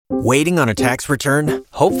Waiting on a tax return?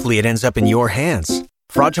 Hopefully it ends up in your hands.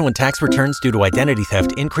 Fraudulent tax returns due to identity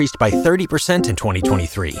theft increased by 30% in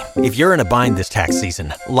 2023. If you're in a bind this tax season,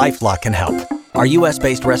 LifeLock can help. Our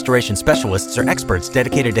U.S.-based restoration specialists are experts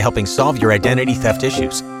dedicated to helping solve your identity theft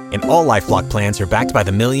issues. And all LifeLock plans are backed by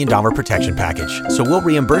the $1 Million Protection Package. So we'll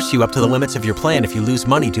reimburse you up to the limits of your plan if you lose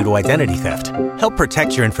money due to identity theft. Help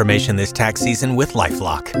protect your information this tax season with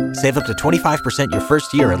LifeLock. Save up to 25% your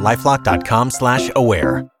first year at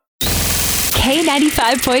LifeLock.com/aware.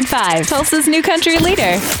 K95.5, Tulsa's new country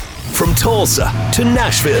leader. From Tulsa to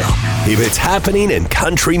Nashville, if it's happening in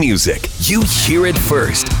country music, you hear it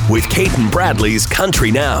first with Cait and Bradley's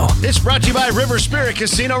Country Now. It's brought to you by River Spirit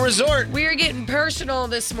Casino Resort. We're getting personal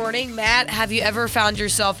this morning. Matt, have you ever found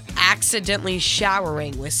yourself accidentally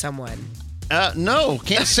showering with someone? No,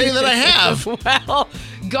 can't say that I have. Well,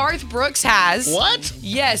 Garth Brooks has. What?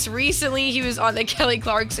 Yes, recently he was on the Kelly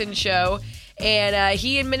Clarkson show, and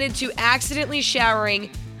he admitted to accidentally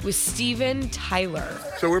showering with Steven Tyler.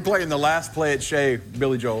 So we're playing the last play at Shea,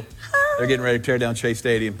 Billy Joel. They're getting ready to tear down Shea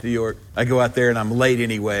Stadium, New York. I go out there and I'm late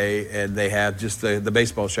anyway, and they have just the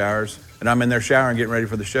baseball showers. And I'm in there showering, getting ready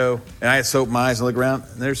for the show. And I soap my eyes and look around,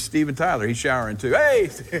 and there's Steven Tyler. He's showering too. Hey,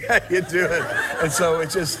 how you doing? And so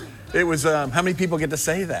it was, how many people get to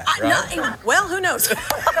say that, right? Well, who knows?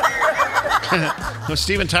 Well,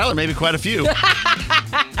 Steven Tyler, maybe quite a few.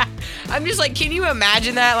 I'm just like, can you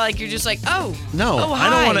imagine that? Like, you're just like, oh. No, oh, I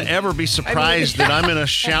don't hi. want to ever be surprised that I'm in a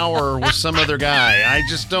shower with some other guy. I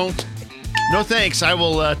just don't. No thanks. I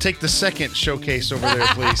will take the second showcase over there,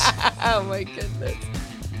 please. Oh, my goodness.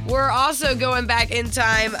 We're also going back in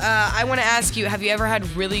time. I want to ask you, have you ever had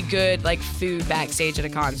really good food backstage at a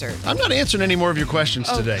concert? I'm not answering any more of your questions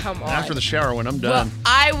today. Come on. After the shower when I'm done.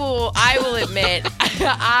 Well, I will admit,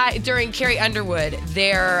 during Carrie Underwood,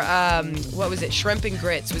 their, shrimp and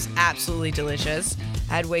grits was absolutely delicious.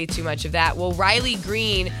 I had way too much of that. Well, Riley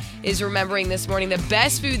Green is remembering this morning the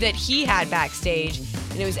best food that he had backstage,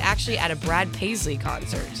 and it was actually at a Brad Paisley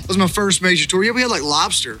concert. It was my first major tour. Yeah, we had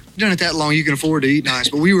lobster. You've done it that long, you can afford to eat nice.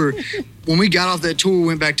 But when we got off that tour, we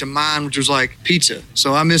went back to mine, which was pizza.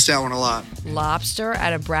 So I missed that one a lot. Lobster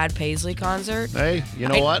at a Brad Paisley concert? Hey, you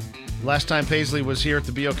know what? Last time Paisley was here at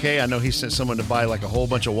the BOK, I know he sent someone to buy a whole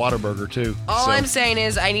bunch of Whataburger too. All I'm saying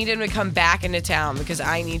is I need him to come back into town because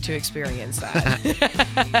I need to experience that.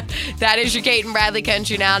 That is your Cait and Bradley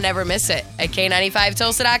Country Now. Never miss it at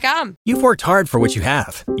K95Tulsa.com. You've worked hard for what you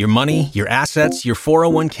have. Your money, your assets, your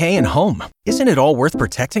 401k, and home. Isn't it all worth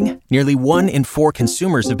protecting? Nearly 1 in 4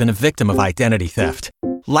 consumers have been a victim of identity theft.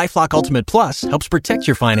 LifeLock Ultimate Plus helps protect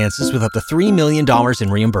your finances with up to $3 million in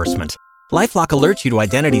reimbursement. LifeLock alerts you to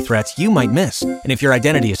identity threats you might miss. And if your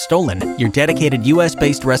identity is stolen, your dedicated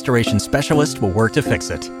U.S.-based restoration specialist will work to fix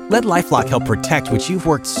it. Let LifeLock help protect what you've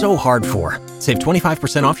worked so hard for. Save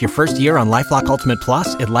 25% off your first year on LifeLock Ultimate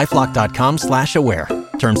Plus at LifeLock.com/aware.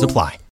 Terms apply.